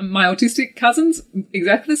jerk. My autistic cousin's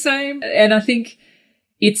exactly the same. And I think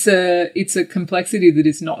it's a complexity that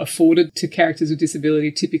is not afforded to characters with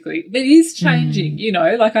disability typically. It is changing,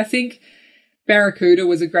 like, I think Barracuda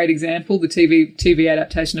was a great example, the TV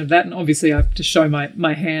adaptation of that. And obviously I have to show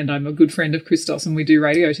my hand. I'm a good friend of Christos and we do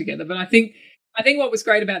radio together. But I think what was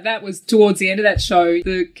great about that was towards the end of that show,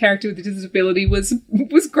 the character with the disability was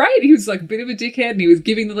great. He was like a bit of a dickhead and he was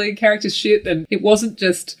giving the lead character shit. And it wasn't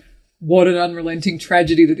just, what an unrelenting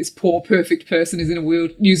tragedy that this poor perfect person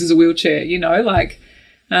uses a wheelchair,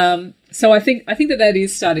 So I think that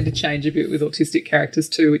is starting to change a bit with autistic characters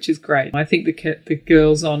too, which is great. I think the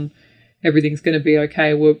girls on Everything's Going to Be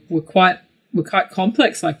Okay were quite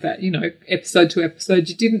complex like that, episode to episode.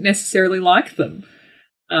 You didn't necessarily like them,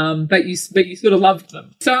 but you sort of loved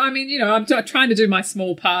them. So I mean, I'm trying to do my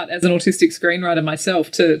small part as an autistic screenwriter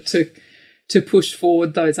myself to to push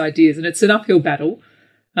forward those ideas. And it's an uphill battle.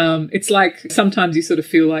 It's like sometimes you sort of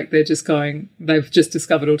feel like they've just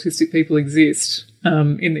discovered autistic people exist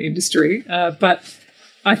in the industry. But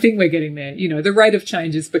I think we're getting there. You know, the rate of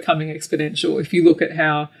change is becoming exponential. If you look at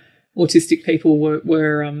how autistic people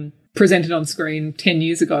were presented on screen 10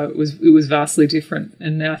 years ago, it was vastly different.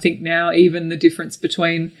 And I think now even the difference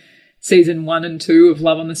between season 1 and 2 of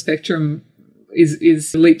Love on the Spectrum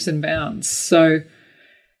is leaps and bounds. So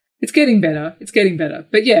it's getting better. It's getting better.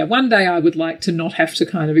 But yeah, one day I would like to not have to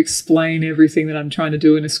kind of explain everything that I'm trying to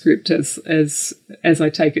do in a script as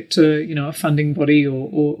I take it to, you know, a funding body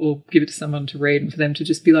or give it to someone to read, and for them to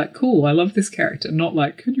just be like, cool, I love this character. Not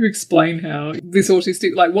like, can you explain how this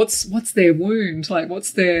autistic, like what's their wound? Like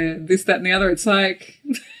what's their this, that and the other? It's like,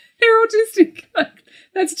 they're autistic. Like,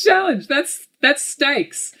 that's a challenge. That's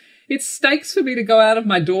stakes. It's stakes for me to go out of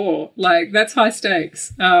my door. Like that's high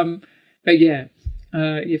stakes. But yeah.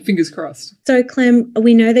 Fingers crossed. So, Clem,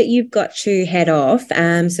 we know that you've got to head off.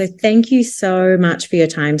 So thank you so much for your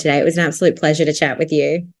time today. It was an absolute pleasure to chat with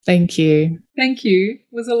you. Thank you. Thank you.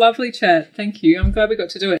 It was a lovely chat. Thank you. I'm glad we got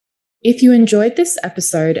to do it. If you enjoyed this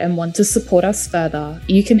episode and want to support us further,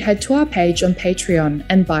 you can head to our page on Patreon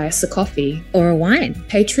and buy us a coffee. Or a wine.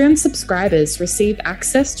 Patreon subscribers receive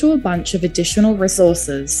access to a bunch of additional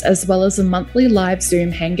resources, as well as a monthly live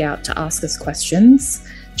Zoom hangout to ask us questions,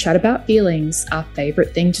 chat about feelings, our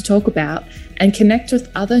favourite thing to talk about, and connect with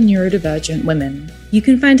other neurodivergent women. You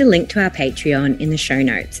can find a link to our Patreon in the show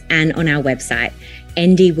notes and on our website,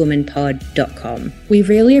 ndwomanpod.com. We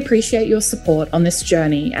really appreciate your support on this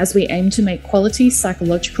journey as we aim to make quality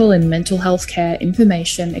psychological and mental health care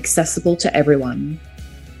information accessible to everyone.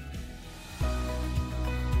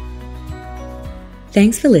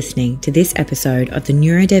 Thanks for listening to this episode of the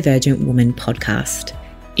Neurodivergent Woman podcast.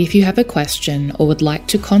 If you have a question or would like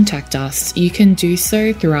to contact us, you can do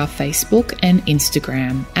so through our Facebook and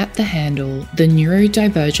Instagram at the handle The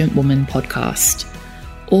Neurodivergent Woman Podcast,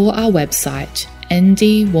 or our website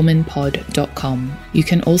ndwomanpod.com. You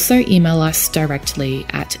can also email us directly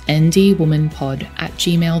at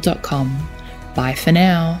ndwomanpod@gmail.com. Bye for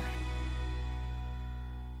now.